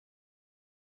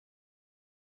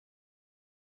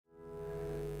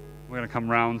We're going to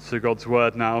come round to God's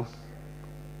Word now.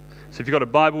 So if you've got a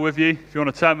Bible with you, if you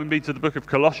want to turn with me to the book of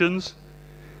Colossians,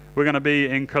 we're going to be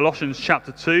in Colossians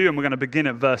chapter 2, and we're going to begin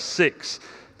at verse 6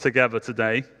 together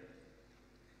today.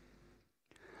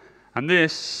 And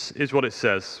this is what it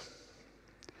says.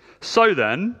 So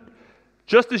then,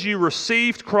 just as you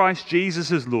received Christ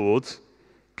Jesus as Lord,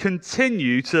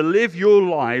 continue to live your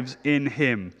lives in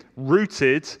Him,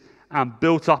 rooted and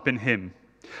built up in Him,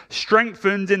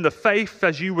 strengthened in the faith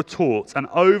as you were taught, and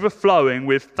overflowing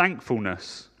with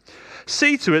thankfulness.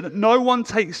 See to it that no one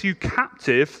takes you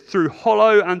captive through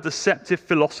hollow and deceptive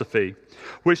philosophy,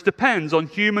 which depends on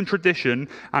human tradition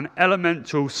and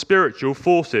elemental spiritual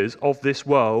forces of this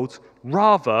world,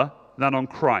 rather than on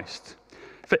Christ.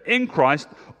 For in Christ,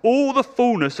 all the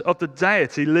fullness of the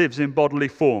deity lives in bodily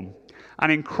form,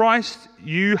 and in Christ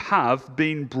you have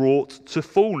been brought to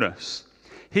fullness.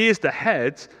 He is the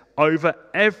head over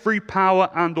every power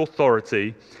and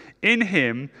authority. In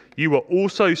Him you were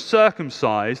also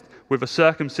circumcised with a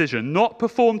circumcision not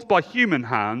performed by human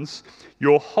hands.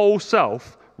 Your whole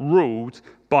self, ruled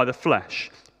by the flesh,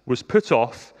 was put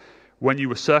off when you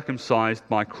were circumcised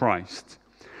by Christ,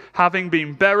 having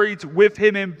been buried with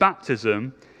Him in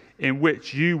baptism, in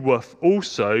which you were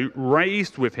also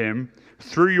raised with Him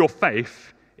through your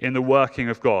faith in the working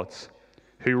of God,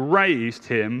 who raised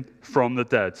Him from the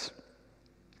dead.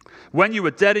 When you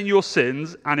were dead in your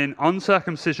sins and in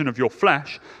uncircumcision of your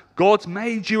flesh, God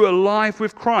made you alive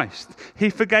with Christ. He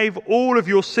forgave all of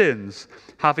your sins,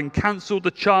 having cancelled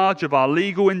the charge of our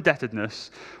legal indebtedness,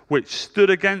 which stood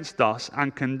against us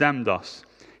and condemned us.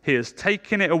 He has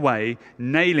taken it away,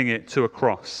 nailing it to a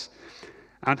cross.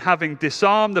 And having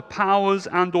disarmed the powers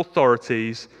and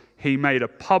authorities, He made a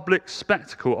public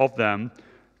spectacle of them,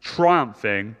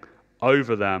 triumphing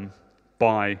over them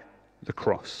by the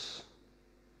cross.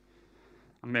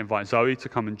 I'm going to invite Zoe to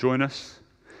come and join us.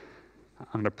 I'm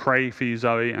going to pray for you,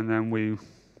 Zoe, and then we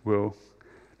will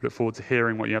look forward to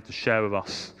hearing what you have to share with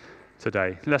us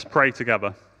today. Let's pray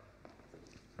together.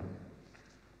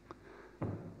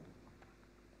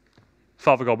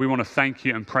 Father God, we want to thank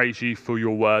you and praise you for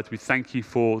your word. We thank you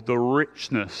for the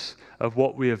richness of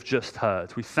what we have just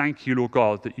heard. We thank you, Lord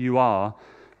God, that you are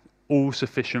all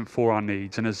sufficient for our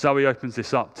needs. And as Zoe opens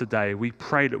this up today, we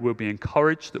pray that we'll be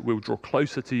encouraged, that we'll draw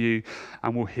closer to you,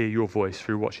 and we'll hear your voice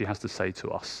through what she has to say to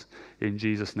us. In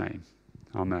Jesus' name,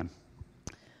 amen.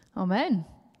 Amen.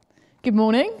 Good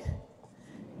morning.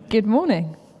 Good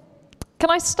morning. Can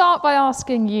I start by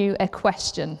asking you a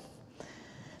question?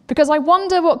 Because I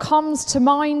wonder what comes to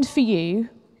mind for you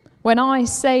when I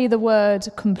say the word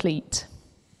complete.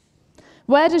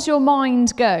 Where does your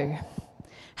mind go?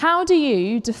 How do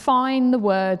you define the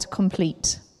word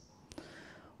complete?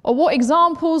 Or what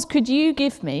examples could you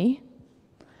give me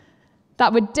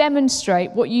that would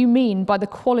demonstrate what you mean by the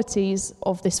qualities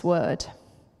of this word?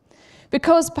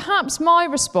 Because perhaps my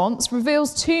response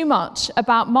reveals too much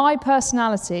about my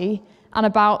personality and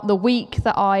about the week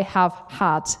that I have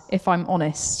had, if I'm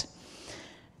honest.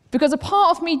 Because a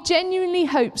part of me genuinely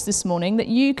hopes this morning that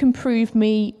you can prove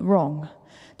me wrong.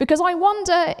 Because I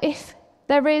wonder if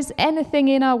there is anything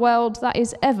in our world that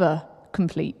is ever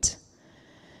complete.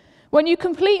 When you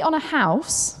complete on a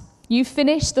house, you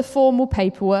finish the formal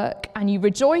paperwork and you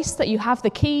rejoice that you have the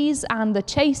keys and the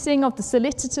chasing of the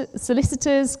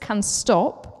solicitors can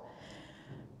stop.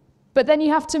 But then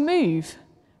you have to move,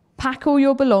 pack all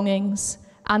your belongings,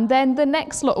 and then the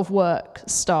next lot of work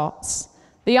starts.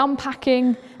 The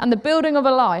unpacking and the building of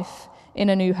a life in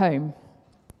a new home.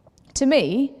 To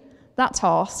me, that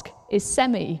task is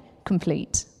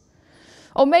semi-complete.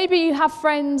 Or maybe you have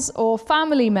friends or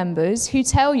family members who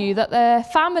tell you that their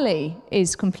family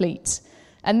is complete.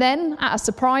 And then, at a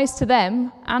surprise to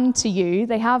them and to you,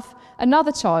 they have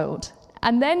another child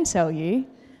and then tell you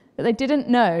that they didn't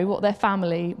know what their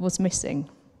family was missing.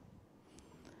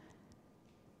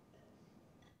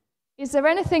 Is there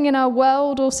anything in our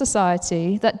world or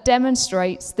society that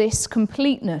demonstrates this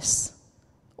completeness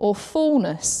or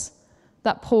fullness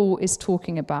that Paul is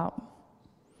talking about?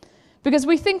 Because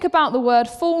we think about the word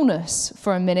fullness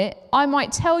for a minute, I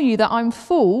might tell you that I'm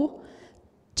full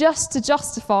just to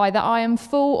justify that I am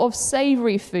full of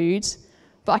savoury food,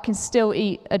 but I can still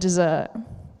eat a dessert.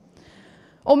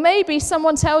 Or maybe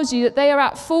someone tells you that they are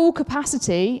at full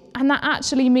capacity, and that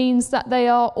actually means that they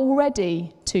are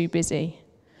already too busy.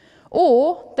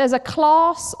 Or there's a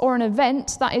class or an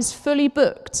event that is fully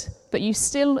booked, but you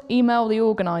still email the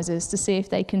organisers to see if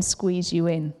they can squeeze you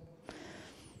in.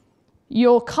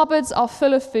 Your cupboards are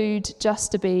full of food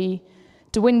just to be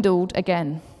dwindled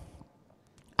again.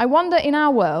 I wonder in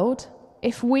our world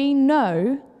if we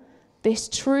know this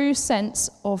true sense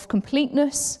of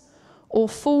completeness or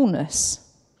fullness?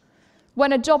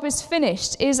 When a job is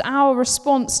finished, is our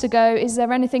response to go, is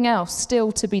there anything else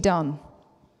still to be done?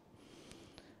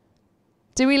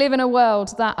 Do we live in a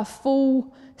world that a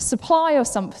full supply of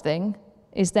something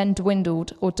is then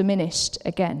dwindled or diminished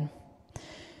again?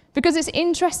 Because it's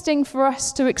interesting for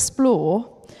us to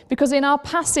explore, because in our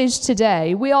passage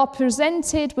today, we are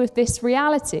presented with this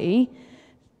reality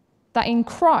that in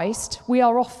Christ we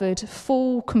are offered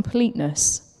full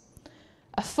completeness,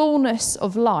 a fullness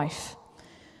of life.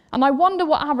 And I wonder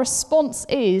what our response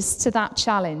is to that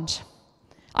challenge.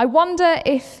 I wonder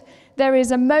if there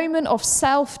is a moment of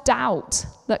self-doubt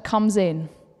that comes in,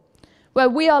 where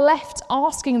we are left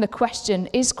asking the question,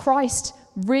 is Christ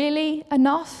really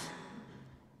enough?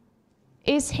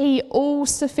 Is he all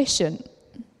sufficient?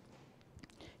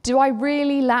 Do I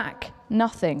really lack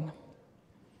nothing?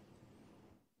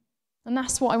 And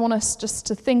that's what I want us just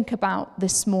to think about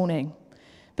this morning.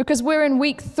 Because we're in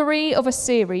week 3 of a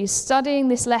series studying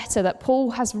this letter that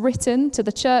Paul has written to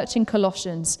the church in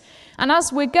Colossians. And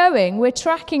as we're going, we're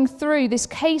tracking through this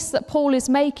case that Paul is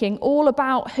making all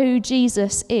about who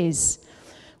Jesus is.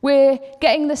 We're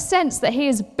getting the sense that he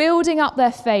is building up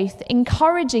their faith,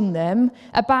 encouraging them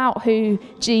about who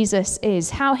Jesus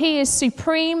is, how he is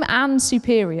supreme and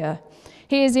superior.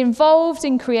 He is involved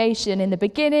in creation in the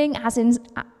beginning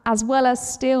as well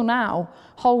as still now,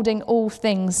 holding all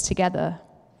things together.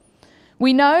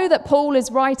 We know that Paul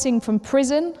is writing from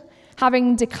prison,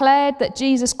 having declared that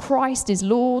Jesus Christ is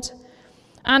Lord.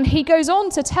 And he goes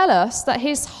on to tell us that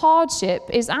his hardship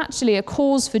is actually a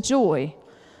cause for joy,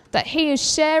 that he is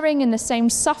sharing in the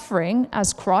same suffering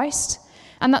as Christ,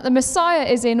 and that the Messiah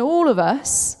is in all of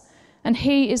us, and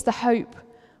he is the hope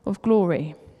of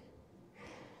glory.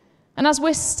 And as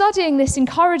we're studying this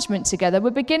encouragement together, we're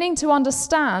beginning to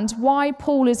understand why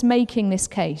Paul is making this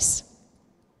case.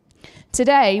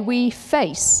 Today, we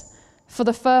face, for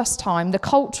the first time, the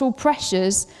cultural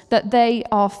pressures that they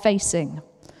are facing.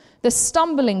 The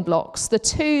stumbling blocks, the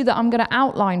 2 that I'm going to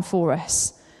outline for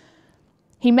us.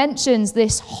 He mentions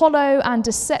this hollow and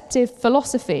deceptive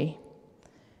philosophy.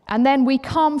 And then we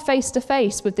come face to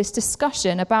face with this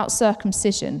discussion about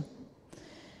circumcision.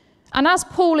 And as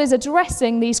Paul is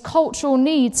addressing these cultural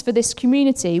needs for this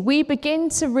community, we begin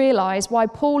to realize why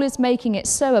Paul is making it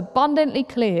so abundantly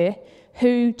clear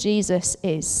who Jesus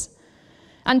is.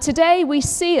 And today we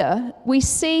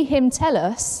see him tell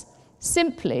us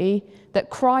simply that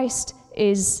Christ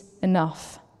is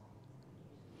enough.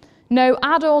 No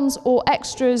add-ons or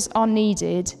extras are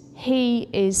needed. He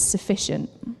is sufficient.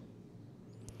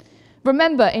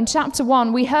 Remember, in chapter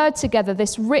 1, we heard together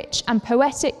this rich and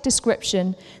poetic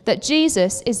description that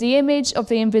Jesus is the image of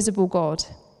the invisible God.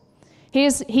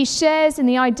 He shares in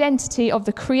the identity of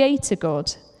the Creator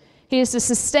God. He is the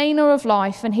sustainer of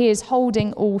life, and he is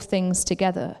holding all things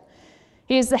together.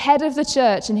 He is the head of the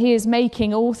church, and he is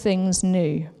making all things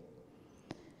new.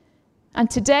 And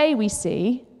today we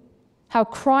see how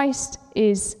Christ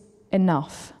is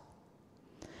enough.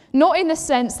 Not in the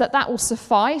sense that will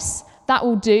suffice, that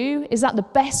will do, is that the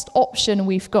best option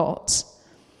we've got?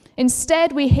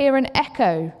 Instead, we hear an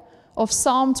echo of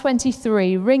Psalm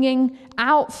 23 ringing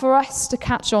out for us to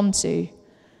catch on to.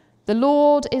 The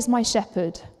Lord is my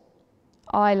shepherd.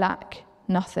 I lack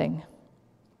nothing.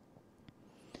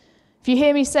 If you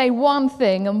hear me say one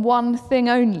thing and one thing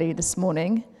only this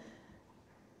morning,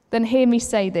 then hear me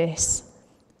say this.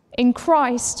 In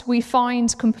Christ, we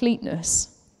find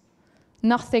completeness.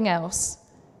 Nothing else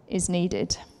is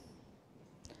needed.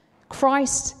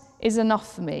 Christ is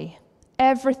enough for me.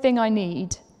 Everything I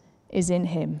need is in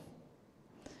him.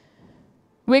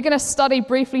 We're going to study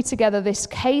briefly together this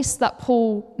case that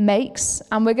Paul makes,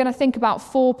 and we're going to think about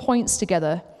 4 points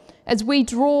together as we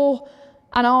draw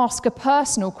and ask a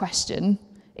personal question,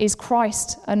 is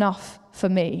Christ enough for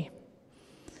me?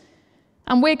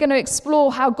 And we're going to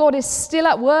explore how God is still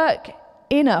at work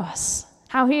in us,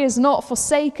 how he has not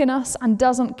forsaken us and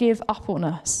doesn't give up on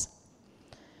us.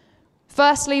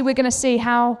 Firstly, we're going to see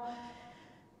how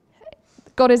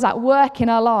God is at work in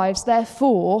our lives,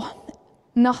 therefore,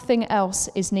 nothing else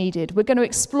is needed. We're going to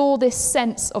explore this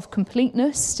sense of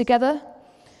completeness together.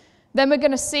 Then we're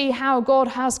going to see how God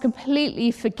has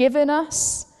completely forgiven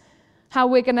us, how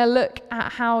we're going to look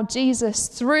at how Jesus,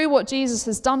 through what Jesus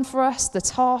has done for us, the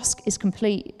task is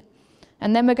complete.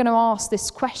 And then we're going to ask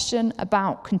this question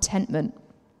about contentment.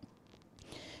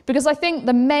 Because I think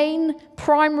the main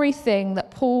primary thing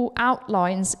that Paul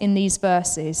outlines in these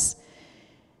verses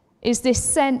is this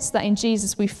sense that in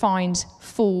Jesus we find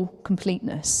full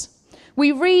completeness.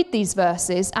 We read these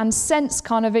verses and sense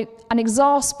kind of an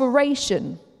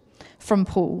exasperation from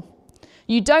Paul.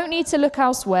 You don't need to look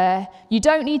elsewhere. You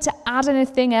don't need to add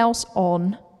anything else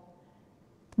on.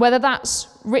 Whether that's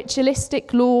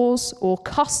ritualistic laws or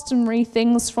customary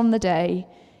things from the day,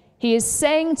 he is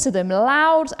saying to them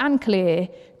loud and clear,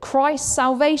 Christ's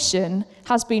salvation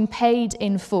has been paid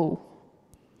in full.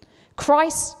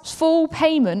 Christ's full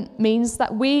payment means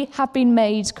that we have been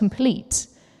made complete.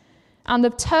 And the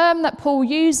term that Paul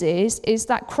uses is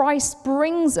that Christ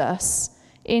brings us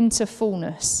into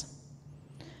fullness.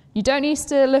 You don't need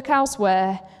to look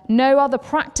elsewhere. No other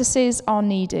practices are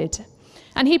needed.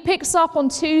 And he picks up on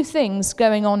two things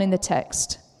going on in the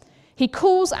text. He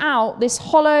calls out this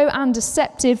hollow and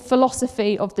deceptive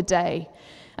philosophy of the day.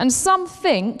 And some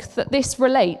think that this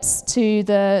relates to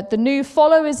the new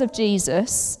followers of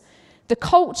Jesus, the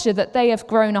culture that they have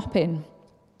grown up in,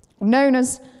 known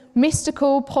as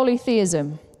mystical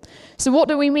polytheism. So what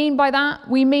do we mean by that?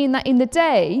 We mean that in the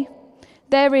day,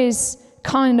 there is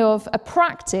kind of a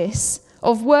practice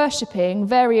of worshipping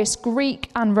various Greek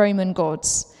and Roman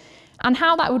gods. And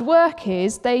how that would work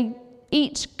is they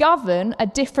each govern a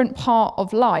different part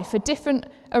of life, a different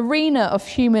arena of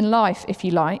human life, if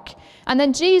you like. And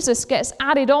then Jesus gets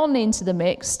added on into the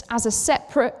mix as a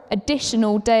separate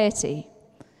additional deity.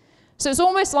 So it's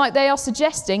almost like they are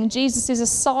suggesting Jesus is a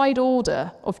side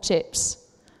order of chips.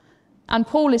 And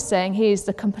Paul is saying here's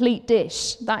the complete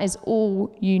dish. That is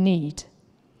all you need.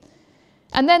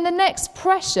 And then the next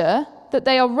pressure that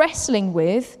they are wrestling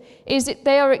with is that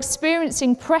they are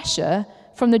experiencing pressure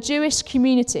from the Jewish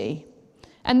community.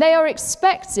 And they are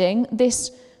expecting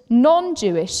this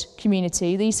non-Jewish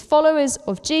community, these followers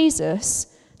of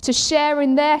Jesus, to share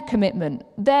in their commitment,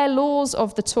 their laws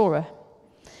of the Torah.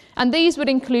 And these would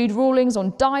include rulings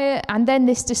on diet and then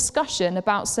this discussion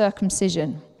about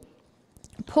circumcision.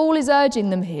 Paul is urging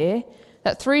them here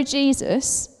that through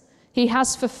Jesus, he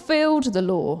has fulfilled the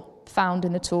law found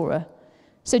in the Torah.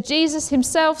 So Jesus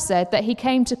himself said that he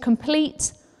came to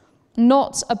complete,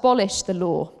 not abolish the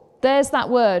law. There's that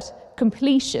word,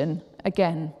 completion,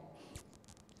 again.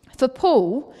 For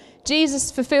Paul,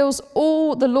 Jesus fulfills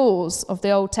all the laws of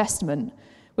the Old Testament,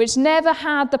 which never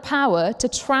had the power to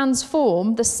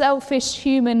transform the selfish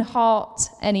human heart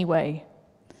anyway.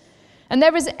 And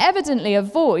there is evidently a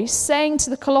voice saying to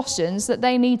the Colossians that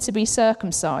they need to be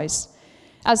circumcised,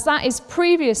 as that is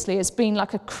previously has been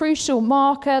like a crucial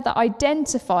marker that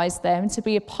identifies them to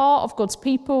be a part of God's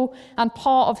people and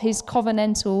part of his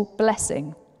covenantal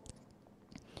blessing.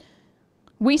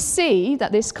 We see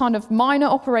that this kind of minor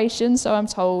operation, so I'm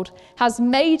told, has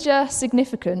major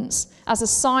significance as a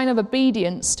sign of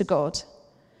obedience to God.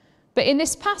 But in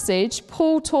this passage,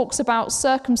 Paul talks about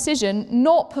circumcision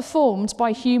not performed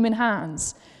by human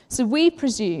hands, so we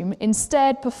presume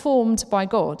instead performed by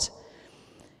God,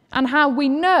 and how we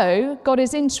know God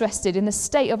is interested in the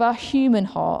state of our human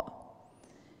heart.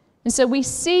 And so we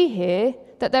see here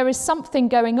that there is something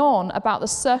going on about the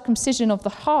circumcision of the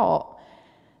heart,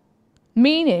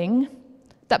 meaning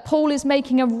that Paul is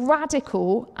making a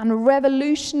radical and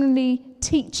revolutionary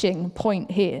teaching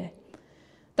point here.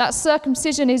 That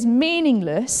circumcision is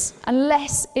meaningless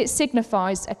unless it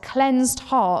signifies a cleansed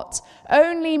heart,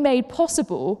 only made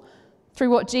possible through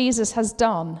what Jesus has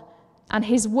done and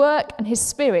his work and his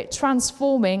spirit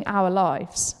transforming our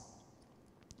lives.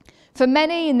 For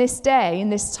many in this day, in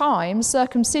this time,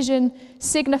 circumcision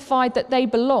signified that they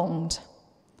belonged.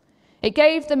 It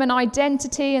gave them an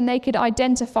identity and they could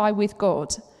identify with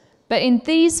God. But in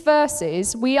these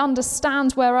verses, we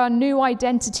understand where our new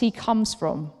identity comes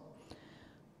from.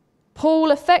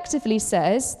 Paul effectively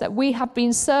says that we have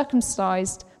been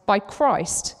circumcised by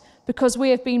Christ because we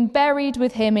have been buried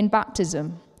with him in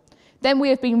baptism. Then we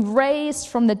have been raised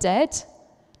from the dead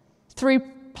through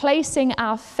placing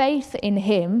our faith in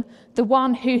him, the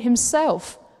one who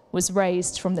himself was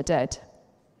raised from the dead.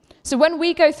 So when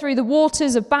we go through the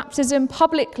waters of baptism,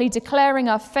 publicly declaring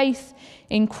our faith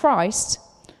in Christ,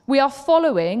 we are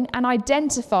following and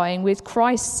identifying with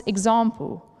Christ's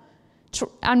example.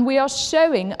 And we are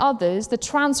showing others the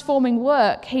transforming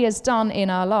work he has done in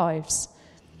our lives.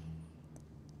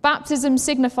 Baptism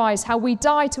signifies how we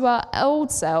die to our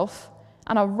old self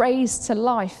and are raised to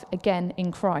life again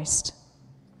in Christ.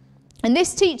 And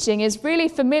this teaching is really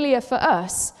familiar for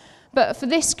us, but for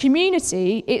this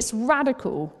community, it's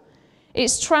radical.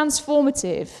 It's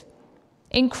transformative.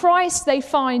 In Christ, they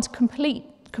find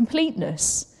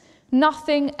completeness.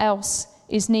 Nothing else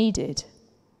is needed.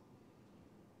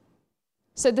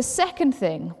 So the second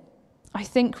thing I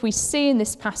think we see in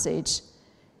this passage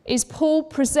is Paul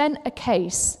present a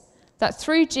case that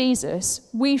through Jesus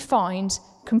we find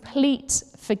complete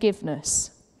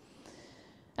forgiveness.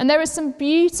 And there is some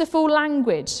beautiful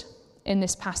language in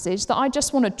this passage that I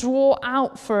just want to draw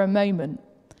out for a moment.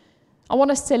 I want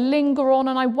us to linger on,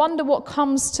 and I wonder what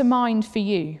comes to mind for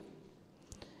you.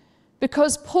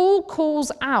 Because Paul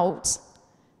calls out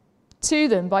to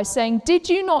them by saying, "Did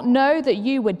you not know that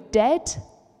you were dead,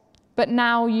 but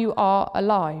now you are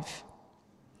alive?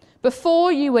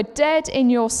 Before you were dead in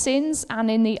your sins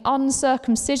and in the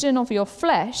uncircumcision of your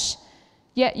flesh,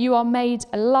 yet you are made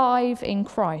alive in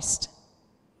Christ."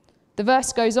 The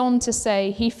verse goes on to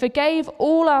say, "He forgave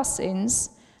all our sins,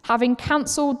 having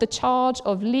cancelled the charge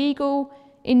of legal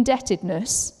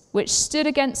indebtedness which stood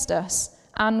against us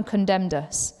and condemned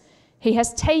us. He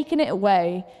has taken it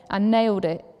away and nailed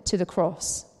it to the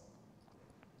cross."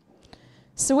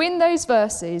 So in those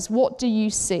verses, what do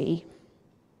you see?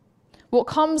 What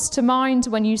comes to mind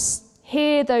when you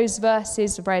hear those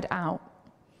verses read out?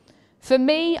 For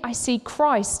me, I see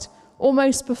Christ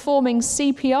almost performing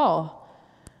CPR.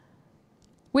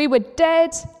 We were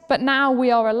dead, but now we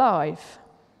are alive.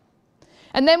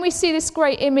 And then we see this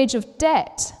great image of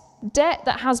debt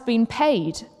that has been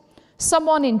paid.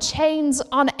 Someone in chains,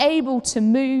 unable to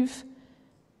move,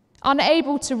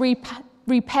 unable to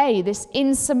repay this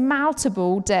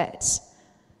insurmountable debt.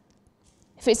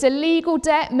 If it's a legal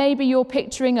debt, maybe you're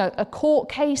picturing a court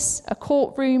case, a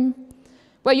courtroom,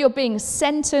 where you're being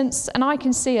sentenced, and I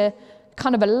can see a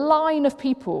kind of a line of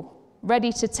people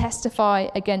ready to testify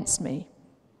against me.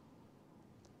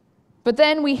 But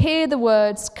then we hear the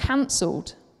words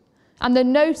cancelled, and the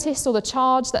notice or the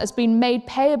charge that has been made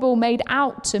payable, made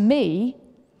out to me,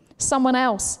 someone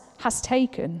else has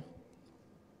taken.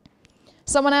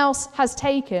 Someone else has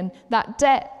taken that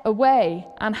debt away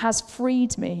and has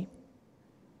freed me.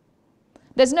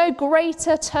 There's no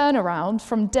greater turnaround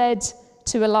from dead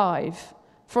to alive,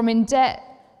 from in debt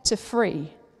to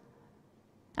free.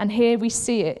 And here we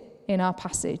see it in our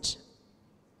passage.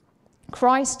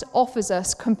 Christ offers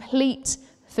us complete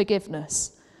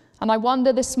forgiveness. And I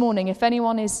wonder this morning if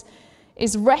anyone is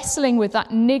wrestling with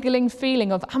that niggling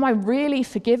feeling of, am I really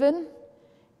forgiven?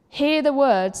 Hear the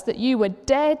words that you were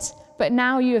dead, but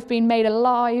now you have been made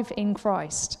alive in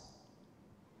Christ.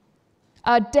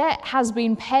 Our debt has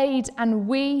been paid and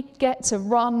we get to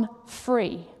run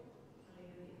free.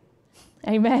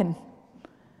 Amen.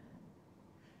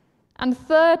 And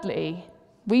thirdly,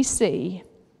 we see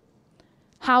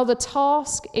how the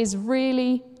task is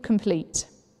really complete.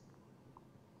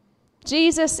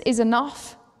 Jesus is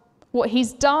enough. What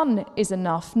he's done is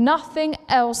enough. Nothing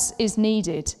else is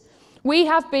needed. We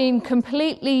have been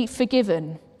completely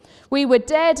forgiven. We were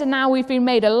dead and now we've been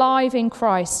made alive in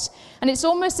Christ. And it's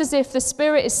almost as if the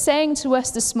Spirit is saying to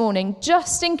us this morning,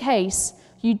 just in case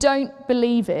you don't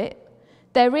believe it,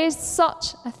 there is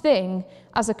such a thing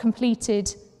as a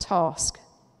completed task.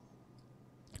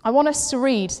 I want us to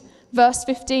read verse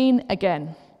 15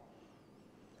 again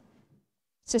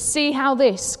to see how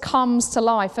this comes to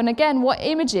life. And again, what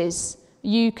images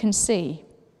you can see.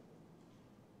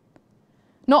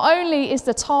 Not only is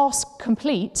the task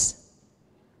complete,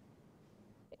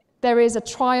 there is a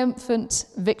triumphant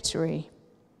victory.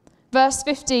 Verse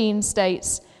 15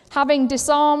 states, having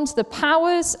disarmed the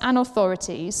powers and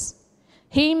authorities,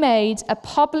 he made a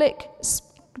public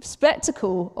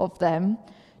spectacle of them,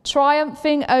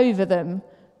 triumphing over them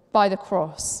by the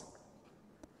cross.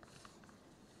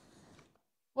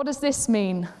 What does this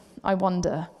mean, I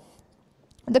wonder?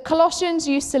 The Colossians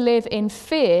used to live in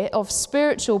fear of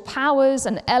spiritual powers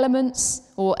and elements,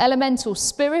 or elemental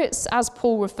spirits, as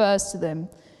Paul refers to them.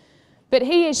 But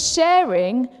he is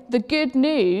sharing the good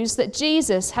news that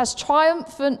Jesus has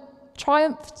triumphed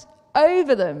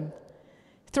over them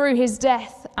through his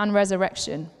death and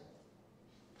resurrection.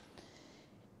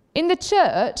 In the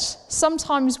church,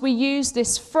 sometimes we use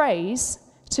this phrase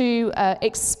to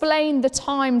explain the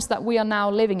times that we are now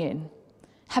living in.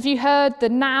 Have you heard the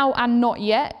now and not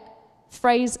yet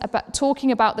phrase about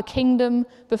talking about the kingdom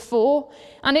before?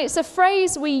 And it's a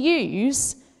phrase we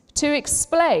use to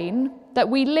explain that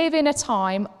we live in a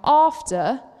time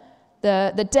after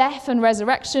the death and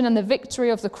resurrection and the victory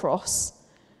of the cross,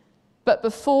 but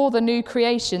before the new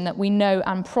creation that we know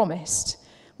and promised.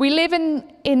 We live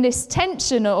in this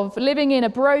tension of living in a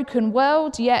broken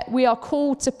world, yet we are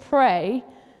called to pray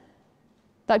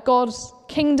that God's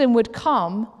kingdom would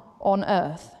come on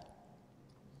earth.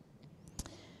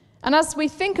 And as we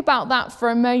think about that for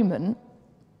a moment,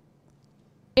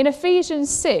 in Ephesians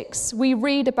 6, we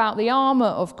read about the armor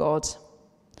of God,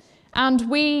 and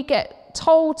we get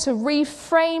told to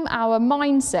reframe our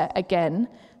mindset again,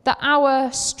 that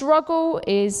our struggle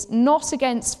is not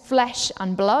against flesh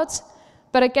and blood,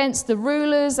 but against the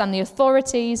rulers and the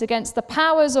authorities, against the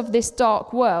powers of this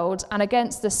dark world, and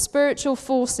against the spiritual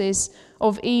forces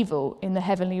of evil in the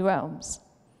heavenly realms.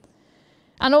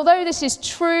 And although this is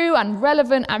true and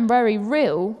relevant and very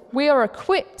real, we are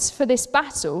equipped for this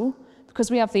battle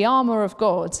because we have the armour of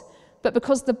God, but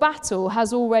because the battle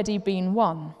has already been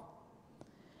won.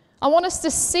 I want us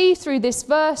to see through this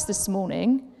verse this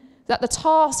morning that the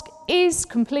task is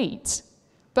complete,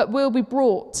 but will be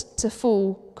brought to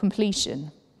full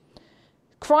completion.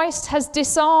 Christ has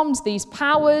disarmed these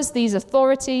powers, these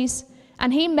authorities,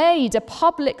 and he made a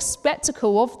public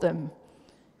spectacle of them.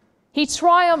 He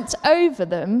triumphed over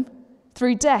them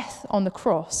through death on the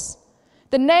cross.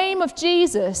 The name of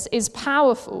Jesus is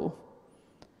powerful.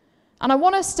 And I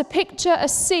want us to picture a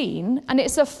scene, and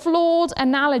it's a flawed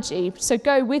analogy, so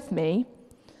go with me,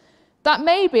 that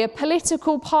maybe a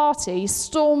political party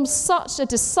storms such a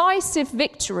decisive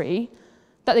victory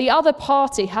that the other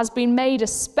party has been made a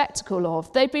spectacle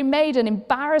of. They've been made an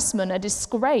embarrassment, a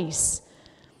disgrace.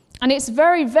 And it's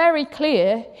very, very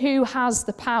clear who has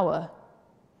the power.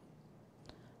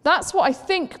 That's what I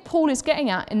think Paul is getting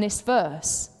at in this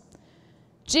verse.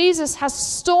 Jesus has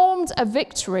stormed a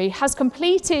victory, has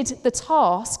completed the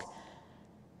task,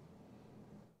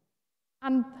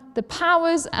 and the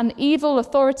powers and evil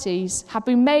authorities have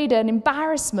been made an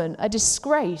embarrassment, a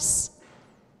disgrace.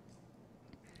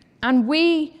 And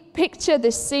we picture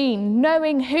this scene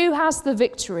knowing who has the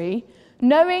victory,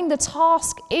 knowing the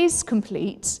task is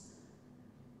complete,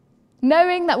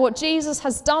 knowing that what Jesus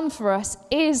has done for us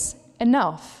is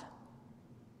enough.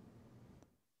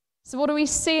 So what do we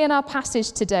see in our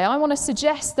passage today? I want to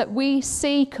suggest that we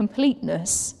see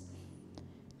completeness.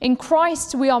 In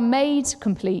Christ we are made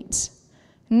complete.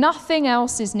 Nothing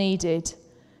else is needed.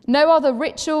 No other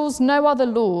rituals, no other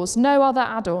laws, no other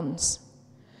add-ons.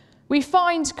 We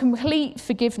find complete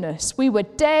forgiveness. We were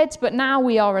dead, but now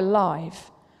we are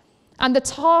alive. And the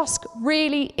task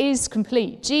really is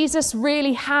complete. Jesus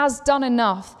really has done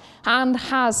enough and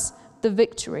has the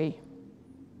victory.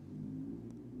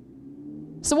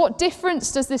 So what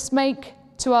difference does this make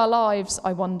to our lives,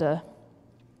 I wonder?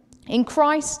 In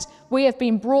Christ, we have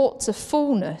been brought to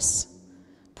fullness.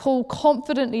 Paul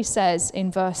confidently says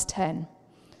in verse 10.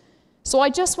 So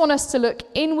I just want us to look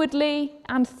inwardly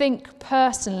and think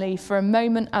personally for a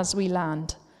moment as we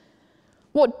land.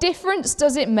 What difference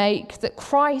does it make that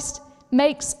Christ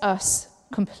makes us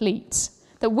complete,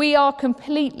 that we are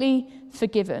completely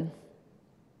forgiven?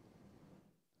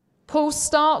 Paul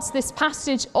starts this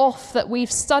passage off that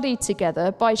we've studied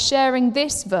together by sharing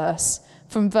this verse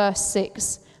from verse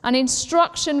 6, an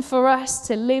instruction for us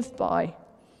to live by.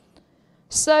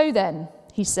 So then,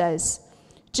 he says,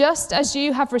 just as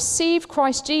you have received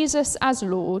Christ Jesus as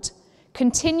Lord,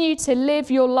 continue to live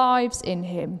your lives in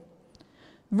him,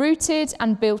 rooted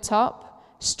and built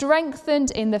up,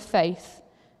 strengthened in the faith,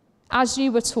 as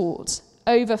you were taught,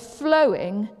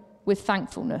 overflowing with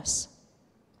thankfulness.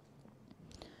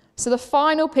 So the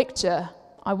final picture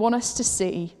I want us to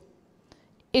see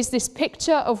is this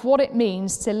picture of what it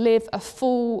means to live a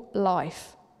full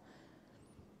life.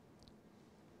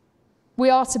 We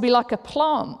are to be like a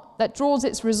plant that draws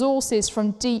its resources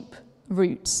from deep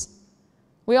roots.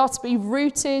 We are to be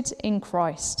rooted in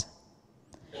Christ.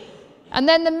 And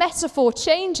then the metaphor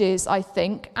changes, I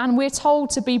think, and we're told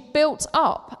to be built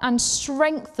up and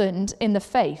strengthened in the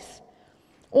faith,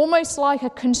 almost like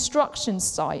a construction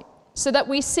site, so that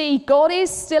we see God is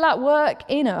still at work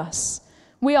in us.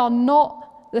 We are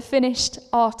not the finished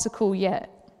article yet.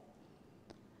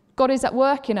 God is at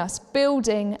work in us,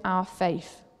 building our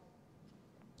faith.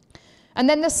 And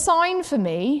then the sign for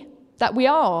me that we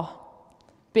are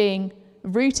being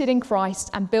rooted in Christ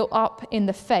and built up in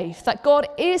the faith, that God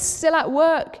is still at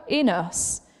work in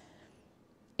us,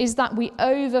 is that we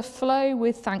overflow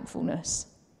with thankfulness.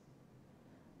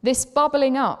 This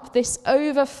bubbling up, this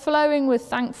overflowing with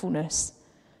thankfulness,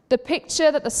 the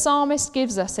picture that the psalmist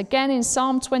gives us again in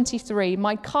Psalm 23,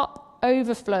 my cup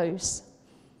overflows.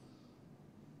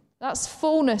 That's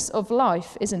fullness of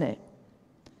life, isn't it?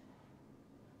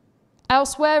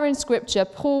 Elsewhere in Scripture,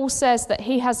 Paul says that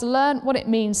he has learnt what it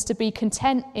means to be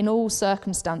content in all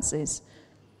circumstances.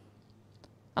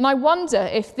 And I wonder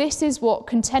if this is what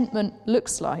contentment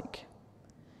looks like.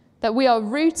 That we are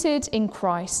rooted in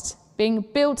Christ, being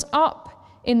built up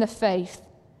in the faith,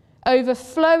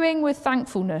 overflowing with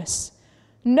thankfulness,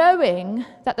 knowing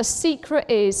that the secret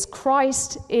is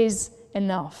Christ is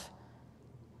enough,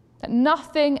 that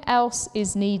nothing else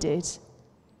is needed,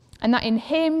 and that in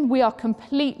him we are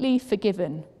completely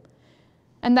forgiven,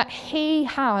 and that he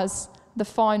has the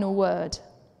final word.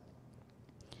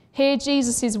 Hear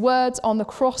Jesus' words on the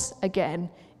cross again.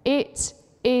 It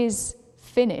is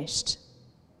finished.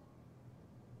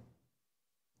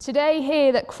 Today,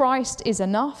 hear that Christ is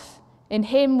enough. In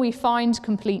him we find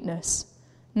completeness.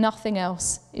 Nothing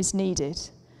else is needed.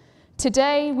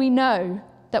 Today, we know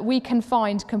that we can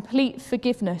find complete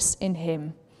forgiveness in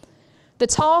him. The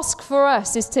task for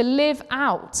us is to live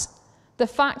out the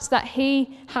fact that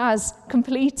he has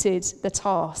completed the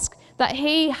task, that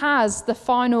he has the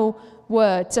final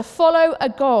word, to follow a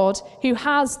God who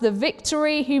has the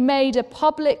victory, who made a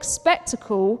public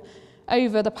spectacle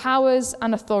over the powers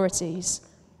and authorities.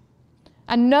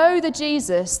 And know the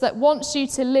Jesus that wants you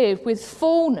to live with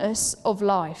fullness of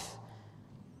life.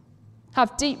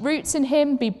 Have deep roots in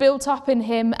him, be built up in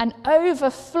him, and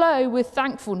overflow with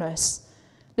thankfulness,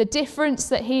 the difference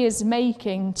that he is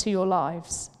making to your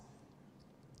lives.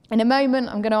 In a moment,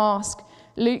 I'm going to ask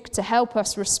Luke to help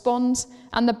us respond,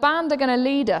 and the band are going to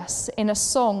lead us in a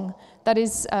song that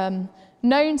is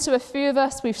known to a few of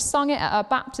us. We've sung it at our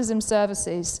baptism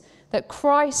services, that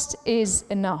Christ is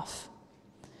enough.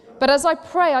 But as I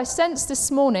pray, I sense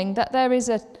this morning that there is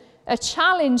a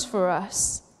challenge for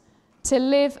us to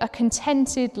live a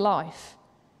contented life,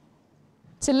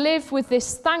 to live with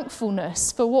this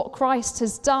thankfulness for what Christ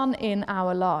has done in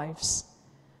our lives,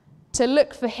 to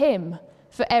look for him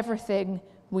for everything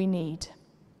we need.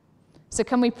 So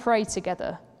can we pray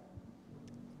together?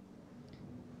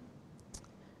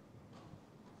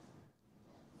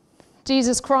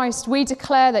 Jesus Christ, we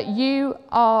declare that you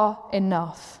are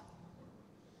enough.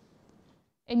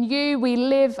 In you we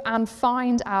live and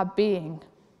find our being.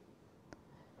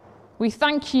 We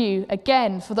thank you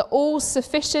again for the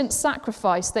all-sufficient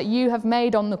sacrifice that you have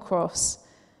made on the cross.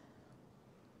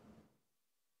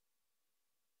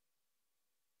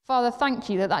 Father, thank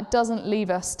you that that doesn't leave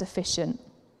us deficient.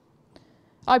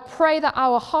 I pray that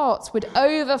our hearts would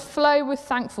overflow with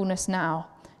thankfulness now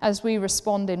as we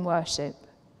respond in worship.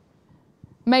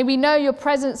 May we know your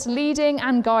presence leading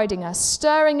and guiding us,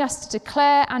 stirring us to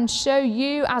declare and show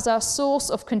you as our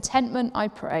source of contentment, I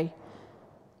pray.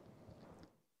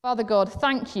 Father God,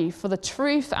 thank you for the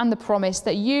truth and the promise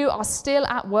that you are still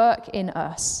at work in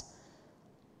us,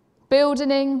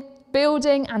 building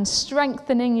and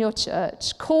strengthening your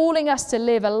church, calling us to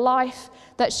live a life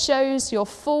that shows your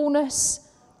fullness.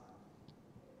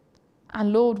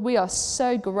 And Lord, we are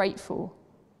so grateful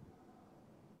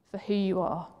for who you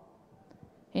are.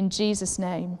 In Jesus'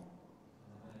 name,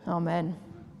 amen.